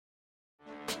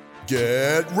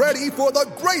Get ready for the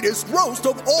greatest roast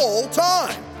of all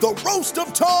time, the Roast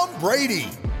of Tom Brady,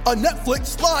 a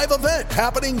Netflix live event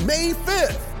happening May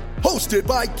 5th. Hosted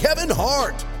by Kevin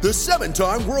Hart, the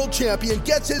 7-time world champion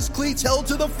gets his cleats held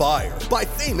to the fire by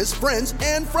famous friends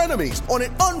and frenemies on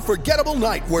an unforgettable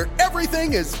night where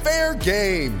everything is fair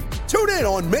game. Tune in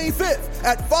on May 5th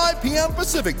at 5 p.m.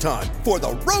 Pacific time for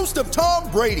the Roast of Tom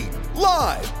Brady,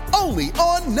 live only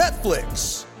on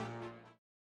Netflix.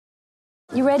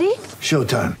 You ready?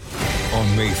 Showtime.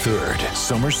 On May 3rd,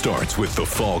 summer starts with The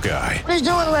Fall Guy. Let's do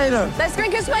it later. Let's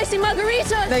drink a spicy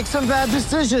margarita. Make some bad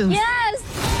decisions. Yes!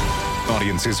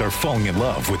 Audiences are falling in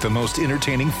love with the most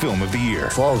entertaining film of the year.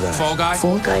 Fall Guy. Fall Guy?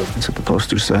 Fall guy. That's what the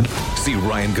poster said. See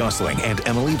Ryan Gosling and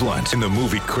Emily Blunt in the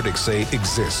movie critics say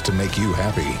exists to make you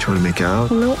happy. Trying to make it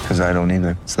out? Nope. Because I don't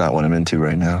either. It's not what I'm into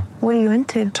right now. What are you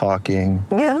into? Talking.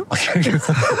 Yeah.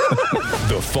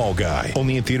 The Fall Guy.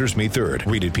 Only in theaters May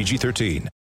 3rd. Rated PG-13.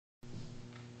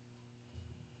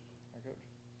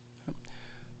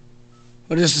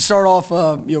 But just to start off,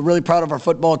 really proud of our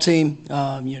football team.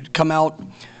 Come out,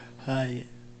 a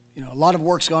lot of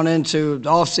work's gone into the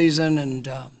off season and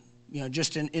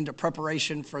just into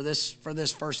preparation for this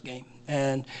first game.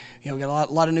 And we got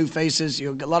a lot of new faces.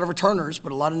 Got a lot of returners,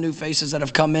 but a lot of new faces that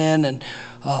have come in and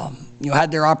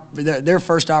had their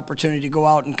first opportunity to go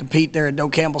out and compete there at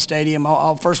Doak Campbell Stadium.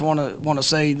 I'll first want to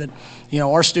say that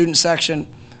our student section,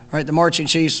 right, the Marching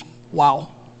Chiefs,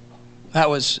 wow. That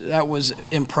was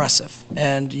impressive,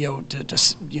 and the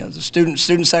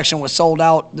student section was sold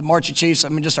out. The Marching Chiefs,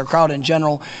 just our crowd in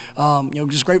general,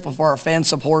 just grateful for our fan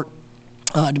support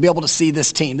to be able to see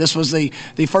this team. This was the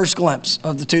first glimpse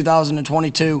of the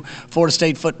 2022 Florida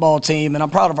State football team, and I'm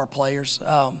proud of our players.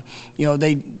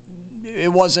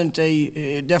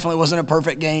 It definitely wasn't a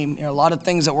perfect game. A lot of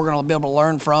things that we're going to be able to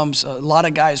learn from. So a lot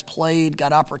of guys played,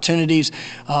 got opportunities.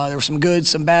 There were some good,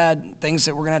 some bad things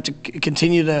that we're going to have to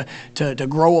continue to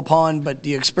grow upon. But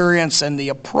the experience and the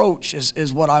approach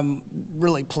is what I'm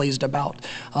really pleased about.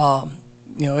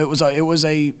 It was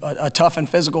a tough and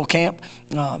physical camp.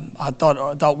 I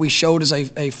thought we showed as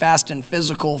a fast and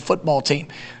physical football team.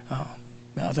 I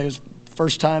think it was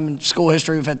first time in school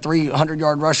history we've had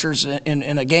 300-yard rushers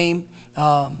in a game.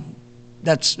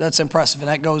 That's impressive, and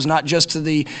that goes not just to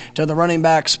the running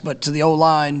backs, but to the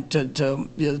O-line, to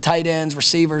the tight ends,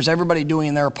 receivers, everybody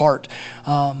doing their part.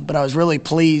 But I was really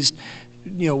pleased,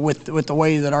 with the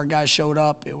way that our guys showed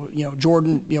up.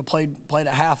 Jordan, played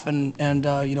a half and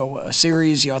a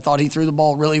series. I thought he threw the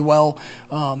ball really well,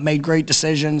 made great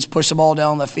decisions, pushed the ball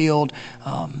down the field.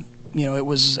 It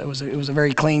was a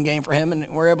very clean game for him,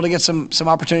 and we're able to get some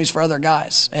opportunities for other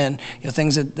guys, and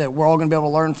things that we're all going to be able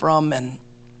to learn from. And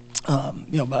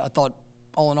but I thought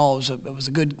all in all it was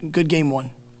a good game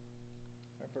one.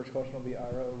 Our first question will be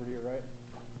Ira, over to your right.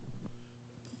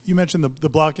 You mentioned the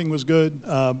blocking was good,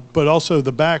 but also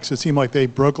the backs. It seemed like they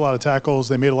broke a lot of tackles.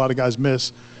 They made a lot of guys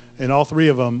miss, and all four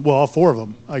of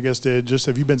them, I guess, did. Just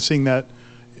have you been seeing that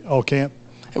all camp?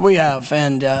 We have,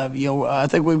 and I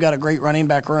think we've got a great running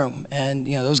back room, and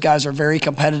those guys are very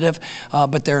competitive,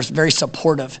 but they're very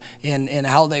supportive in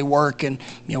how they work, and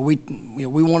we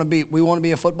want to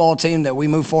be a football team that we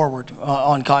move forward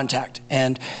on contact,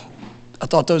 and I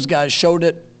thought those guys showed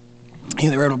it.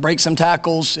 They were able to break some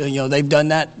tackles. They've done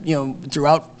that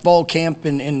throughout fall camp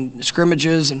in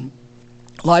scrimmages and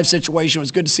live situation. It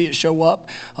was good to see it show up.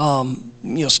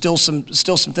 Still some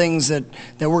things that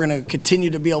we're going to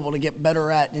continue to be able to get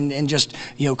better at, and just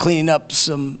cleaning up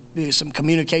some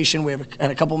communication. We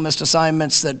had a couple of missed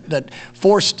assignments that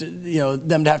forced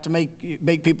them to have to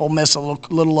make people miss a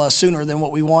little sooner than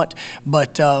what we want.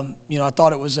 But I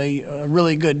thought it was a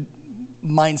really good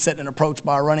mindset and approach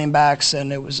by our running backs,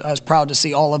 and I was proud to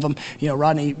see all of them.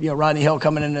 Rodney Hill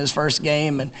coming into his first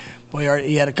game, and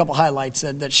he had a couple highlights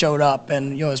that showed up,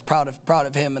 and I was proud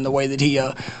of him and the way that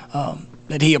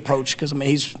he approached, because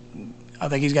I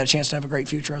think he's got a chance to have a great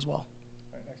future as well.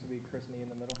 All right, next will be Chris Nee in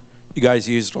the middle. You guys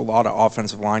used a lot of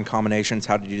offensive line combinations.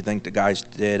 How did you think the guys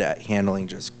did at handling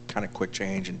just kind of quick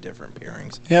change and different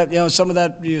pairings? Yeah, some of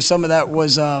that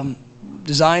was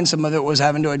design. Some of it was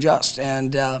having to adjust,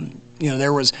 and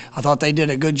I thought they did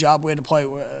a good job. We had to play,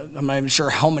 I'm not even sure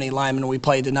how many linemen we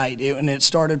played tonight, and it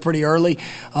started pretty early.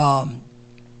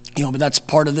 But that's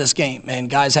part of this game, and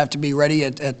guys have to be ready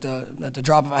at the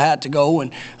drop of a hat to go,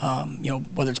 and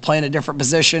whether it's playing a different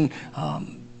position,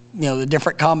 the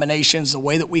different combinations, the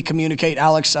way that we communicate.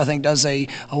 Alex, I think, does a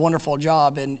wonderful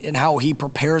job in how he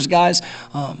prepares guys.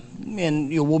 and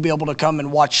we'll be able to come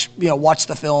and watch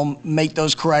the film, make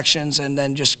those corrections, and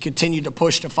then just continue to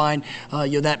push to find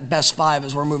that best 5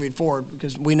 as we're moving forward,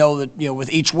 because we know that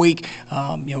with each week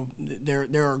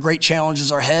there are great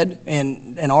challenges ahead,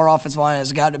 and our offensive line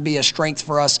has got to be a strength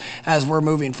for us as we're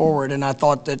moving forward. And I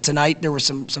thought that tonight there were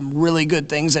some really good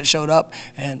things that showed up,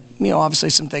 and obviously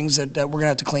some things that we're going to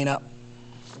have to clean up.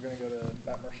 We're going to go to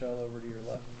Matt Marshall over to your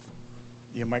left.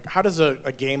 Yeah, Mike, how does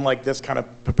a game like this kind of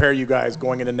prepare you guys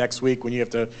going into next week when you have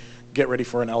to get ready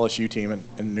for an LSU team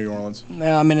in New Orleans?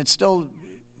 Yeah, I mean, it's still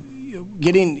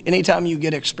anytime you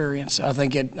get experience, I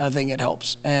think it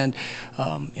helps. And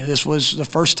this was the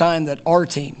first time that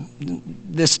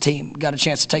this team got a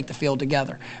chance to take the field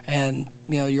together. And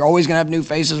you're always going to have new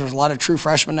faces. There's a lot of true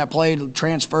freshmen that played,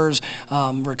 transfers,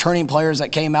 returning players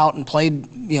that came out and played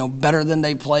better than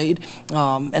they played,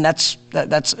 and that's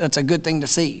a good thing to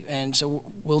see. And so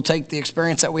we'll take the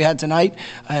experience that we had tonight,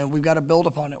 and we've got to build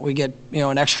upon it. We get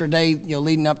an extra day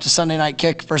leading up to Sunday night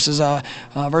kick versus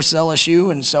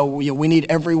LSU, and so we need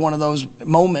every one of those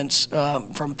moments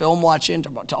from film watching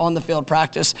to on the field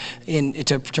practice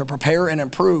to prepare and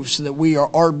improve so that we are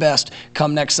our best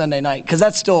come next Sunday night, because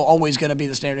that's still always going to be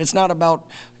the standard. It's not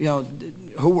about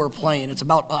who we're playing. It's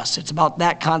about us. It's about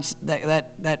that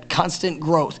constant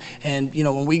growth. And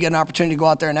when we get an opportunity to go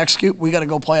out there and execute, we got to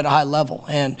go play at a high level.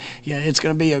 And it's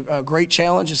going to be a great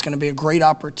challenge. It's going to be a great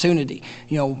opportunity.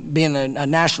 Being a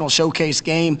national showcase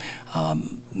game,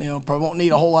 probably won't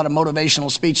need a whole lot of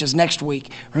motivational speeches next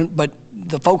week, but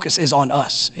the focus is on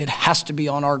us. It has to be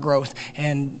on our growth.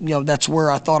 And that's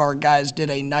where I thought our guys did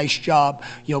a nice job.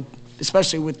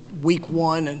 Especially with week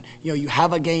 1, and you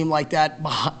have a game like that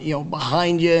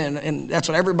behind you, and that's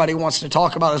what everybody wants to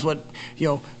talk about, is what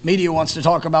media wants to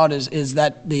talk about, is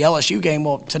that the LSU game.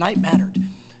 Well, tonight mattered.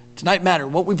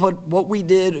 What we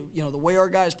did, the way our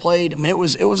guys played. I mean, it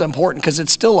was important, because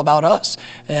it's still about us.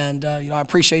 And I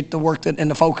appreciate the work and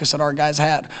the focus that our guys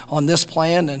had on this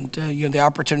plan, and the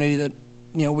opportunity that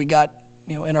we got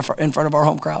in front of our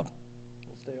home crowd.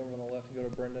 We'll stay over on the left and go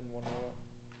to Brendan, one more up.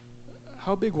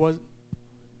 How big was –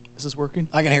 is this working?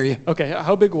 I can hear you. Okay.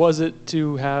 How big was it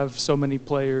to have so many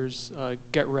players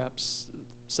get reps,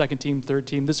 second team, third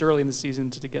team, this early in the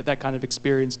season, to get that kind of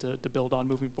experience to build on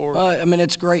moving forward? I mean,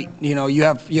 it's great. You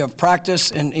have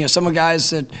practice, and some of the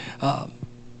guys that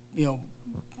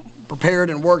prepared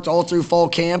and worked all through fall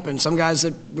camp, and some guys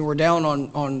that were down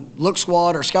on look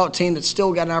squad or scout team that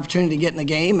still got an opportunity to get in the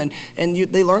game, and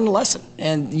they learn the lesson,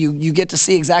 and you get to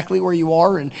see exactly where you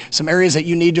are and some areas that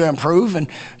you need to improve. And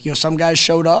some guys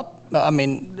showed up,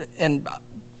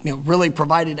 really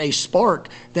provided a spark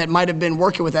that might have been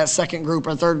working with that second group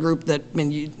or third group that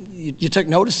you took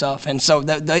notice of. And so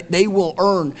that they will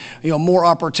earn more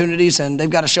opportunities, and they've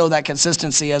got to show that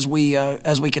consistency as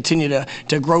we continue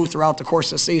to grow throughout the course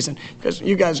of the season. Because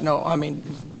you guys know,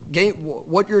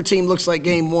 what your team looks like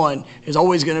game 1 is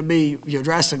always going to be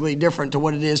drastically different to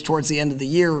what it is towards the end of the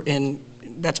year, and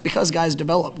that's because guys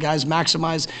develop, guys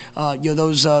maximize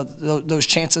those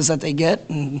chances that they get,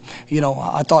 and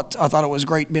I thought it was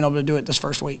great being able to do it this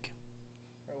first week.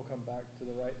 All right, we'll come back to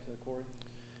the right to Corey.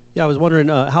 Yeah, I was wondering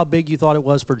how big you thought it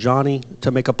was for Johnny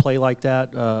to make a play like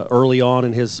that early on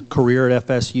in his career at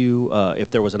FSU, if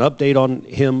there was an update on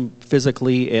him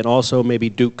physically, and also maybe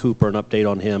Duke Cooper, an update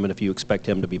on him, and if you expect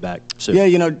him to be back soon.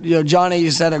 Yeah,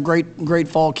 Johnny's had a great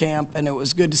fall camp, and it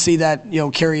was good to see that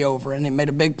carry over. And he made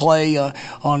a big play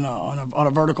on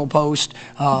a vertical post.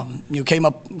 Came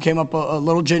up a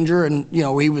little ginger, and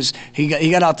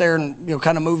he got out there and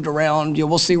kind of moved around.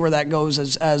 We'll see where that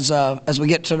goes as we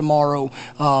get to tomorrow.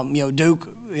 Duke,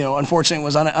 unfortunately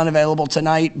was unavailable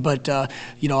tonight, but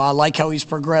I like how he's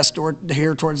progressed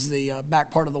here towards the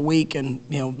back part of the week, and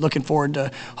looking forward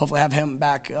to hopefully have him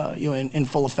back in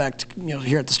full effect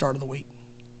here at the start of the week.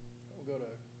 We'll go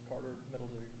to Carter, middle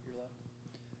to your left.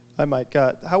 Hi, Mike.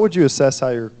 How would you assess how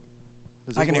your?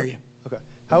 I can hear you. Okay.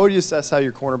 How would you assess how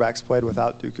your cornerbacks played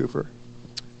without Duke Cooper?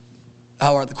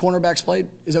 How are the cornerbacks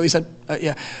played? Is that what you said?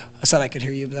 Yeah, I said I could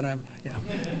hear you, but then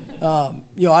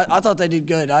I thought they did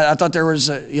good. I thought there was,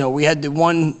 we had the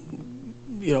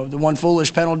one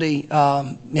foolish penalty,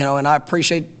 and I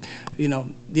appreciate,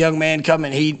 the young man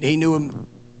coming. He knew him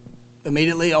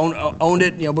immediately, owned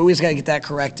it, but we just got to get that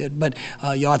corrected. But,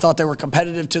 I thought they were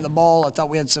competitive to the ball. I thought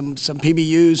we had some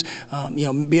PBUs,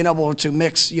 being able to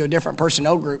mix, different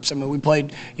personnel groups. I mean, we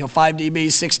played, 5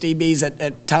 DBs, 6 DBs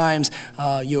at times.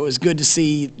 It was good to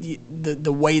see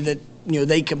the way that,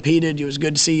 they competed. It was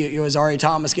good to see Azari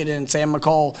Thomas get in, Sam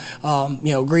McCall,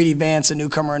 Greedy Vance, a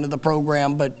newcomer into the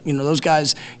program. But, those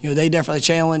guys, they definitely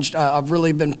challenged. I've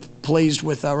really been pleased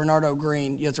with Renardo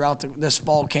Green, throughout this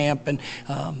fall camp, and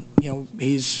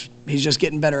he's just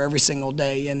getting better every single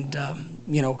day. And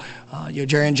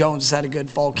Jarian Jones has had a good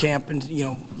fall camp, and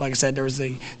like I said, there was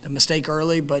the mistake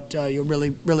early, but you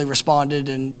really responded,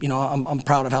 and I'm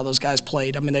proud of how those guys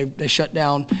played. I mean, they shut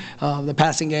down the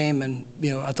passing game, and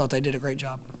I thought they did a great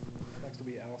job. Next will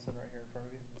be Allison right here in front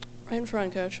of you. Right in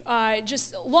front, Coach.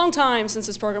 Just a long time since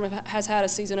this program has had a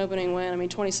season-opening win. I mean,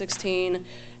 2016.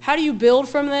 How do you build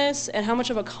from this, and how much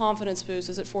of a confidence boost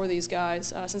is it for these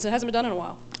guys since it hasn't been done in a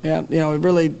while? Yeah, it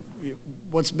really,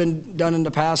 what's been done in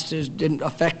the past didn't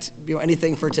affect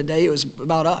anything for today. It was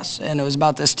about us, and it was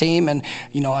about this team, and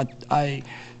I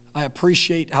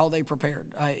appreciate how they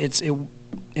prepared.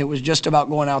 It was just about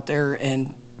going out there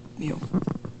and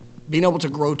being able to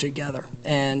grow together,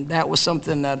 and that was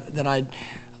something that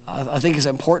I think is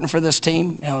important for this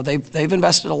team. They've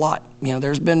invested a lot.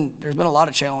 There's been a lot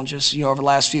of challenges, over the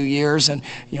last few years, and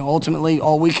ultimately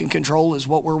all we can control is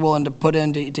what we're willing to put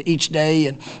into each day.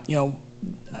 And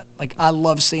like, I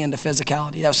love seeing the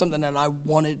physicality. That was something that I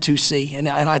wanted to see, and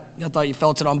I thought you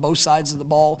felt it on both sides of the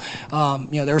ball.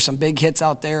 There were some big hits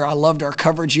out there. I loved our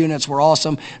coverage units; were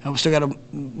awesome. And we still got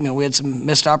we had some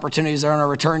missed opportunities there on our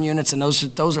return units, and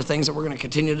those are things that we're going to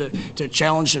continue to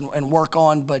challenge and work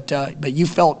on. But you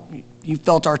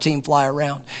felt our team fly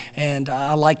around, and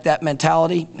I like that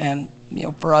mentality. And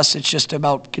for us, it's just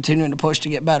about continuing to push to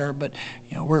get better. But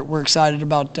we're excited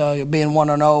about being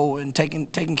 1-0 and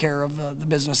taking care of the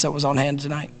business that was on hand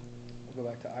tonight. We'll go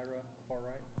back to Ira, far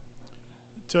right.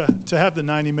 To have the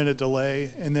 90-minute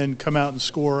delay and then come out and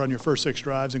score on your first 6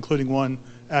 drives, including one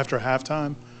after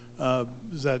halftime,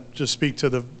 does that just speak to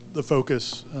the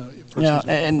focus? Yeah,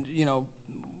 and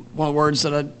one of the words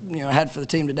that I had for the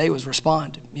team today was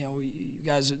respond. You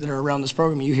guys that are around this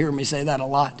program, you hear me say that a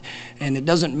lot, and it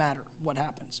doesn't matter what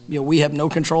happens. We have no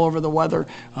control over the weather.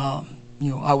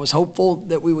 I was hopeful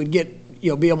that we would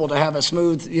be able to have a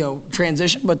smooth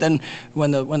transition, but then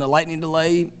when the lightning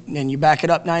delay and you back it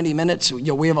up 90 minutes,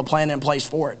 we have a plan in place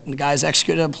for it, and the guys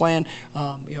executed a plan.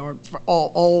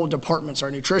 All departments,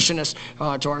 our nutritionists,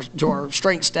 to our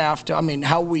strength staff,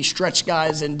 how we stretch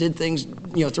guys and did things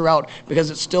throughout,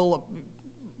 because it's still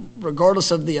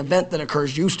regardless of the event that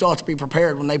occurs, you still have to be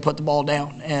prepared when they put the ball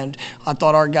down. And I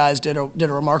thought our guys did a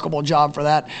remarkable job for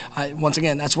that. Once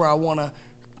again, that's where I want to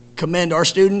commend our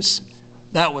students.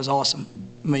 That was awesome.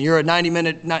 You're a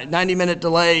 90-minute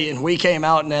delay, and we came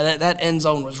out, and that end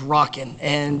zone was rocking.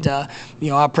 And I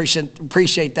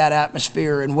appreciate that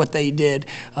atmosphere and what they did.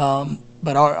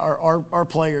 But our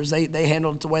players, they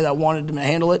handled it the way that I wanted them to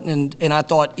handle it. And I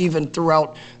thought even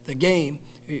throughout the game,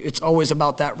 it's always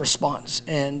about that response.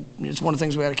 And it's one of the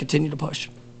things we got to continue to push.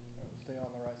 Stay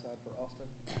on the right side for Austin.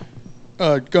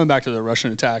 Going back to the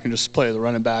Russian attack and just play of the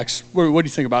running backs, what do you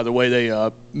think about the way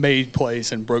they made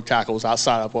plays and broke tackles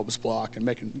outside of what was blocked and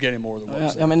getting more than what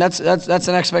was there? That's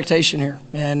an expectation here,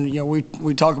 and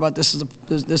we talk about this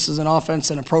is an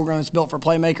offense and a program that's built for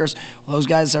playmakers. Well, those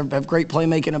guys have great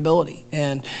playmaking ability,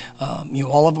 and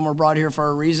all of them were brought here for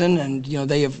a reason, and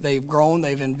they've grown,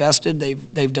 they've invested,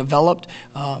 they've developed.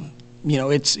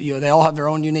 They all have their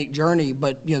own unique journey,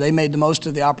 but they made the most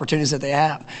of the opportunities that they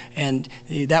have, and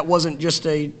that wasn't just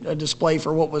a display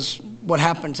for what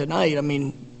happened tonight.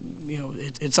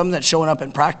 It's something that's showing up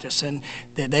in practice, and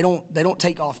they don't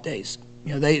take off days.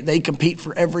 They compete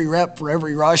for every rep, for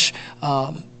every rush,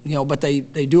 but they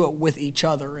do it with each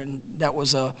other, and that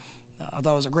was I thought it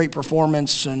was a great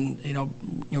performance, and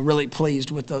really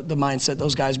pleased with the mindset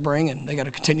those guys bring, and they got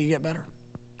to continue to get better.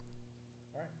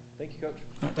 All right, thank you, Coach.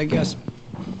 Thank you, guys.